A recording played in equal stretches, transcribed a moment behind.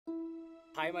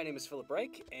Hi, my name is Phillip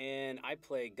Reich, and I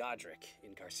play Godrick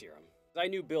in Carcerem. I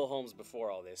knew Bill Holmes before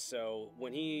all this, so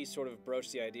when he sort of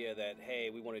broached the idea that, hey,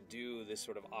 we want to do this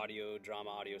sort of audio drama,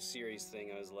 audio series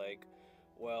thing, I was like,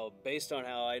 well, based on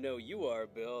how I know you are,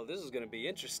 Bill, this is going to be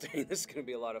interesting. This is going to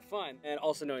be a lot of fun. And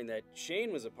also knowing that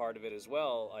Shane was a part of it as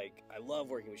well, like, I love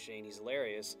working with Shane. He's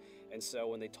hilarious. And so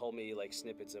when they told me, like,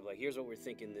 snippets of, like, here's what we're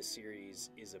thinking this series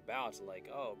is about, I'm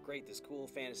like, oh, great, this cool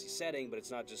fantasy setting, but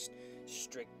it's not just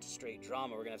straight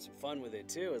drama. We're going to have some fun with it,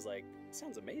 too. It's like, it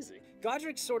sounds amazing.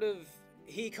 Godric sort of,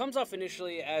 he comes off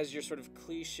initially as your sort of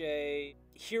cliche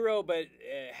hero, but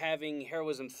having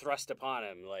heroism thrust upon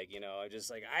him. Like, you know,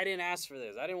 just like, I didn't ask for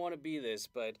this. I didn't want to be this.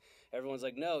 But everyone's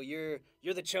like, no, you're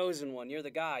the chosen one. You're the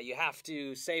guy. You have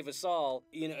to save us all.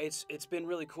 You know, it's been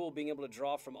really cool being able to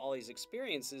draw from all these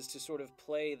experiences to sort of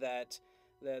play that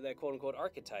quote unquote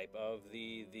archetype of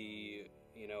the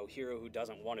you know, hero who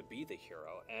doesn't want to be the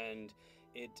hero. And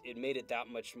it made it that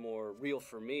much more real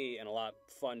for me and a lot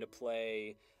fun to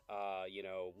play. You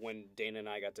know, when Dana and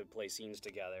I got to play scenes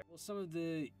together. Well, some of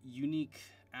the unique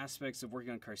aspects of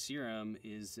working on Carcerem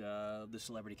is the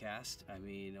celebrity cast. I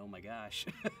mean, oh my gosh.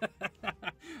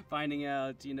 Finding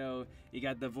out, you know, you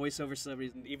got the voiceover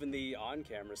celebrities and even the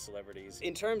on-camera celebrities.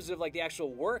 In terms of like the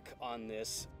actual work on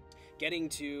this, getting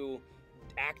to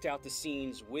act out the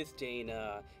scenes with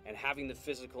Dana and having the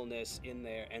physicalness in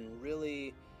there and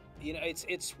really, you know,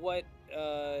 it's like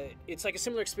a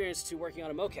similar experience to working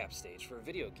on a mocap stage for a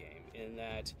video game, in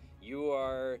that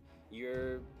you're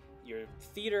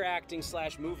theater acting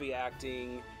 / movie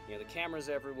acting. You know, the camera's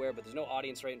everywhere, but there's no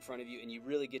audience right in front of you, and you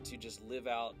really get to just live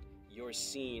out your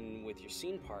scene with your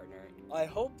scene partner. I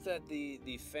hope that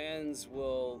the fans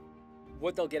will,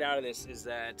 what they'll get out of this is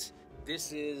that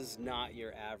this is not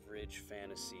your average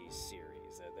fantasy series.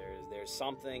 There's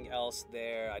something else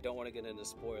there. I don't want to get into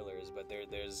spoilers, but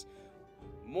there's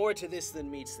more to this than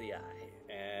meets the eye.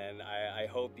 And I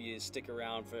hope you stick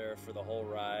around for the whole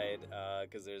ride,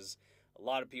 because there's a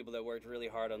lot of people that worked really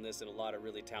hard on this and a lot of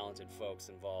really talented folks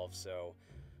involved. So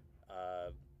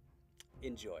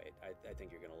enjoy it. I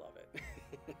think you're going to love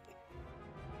it.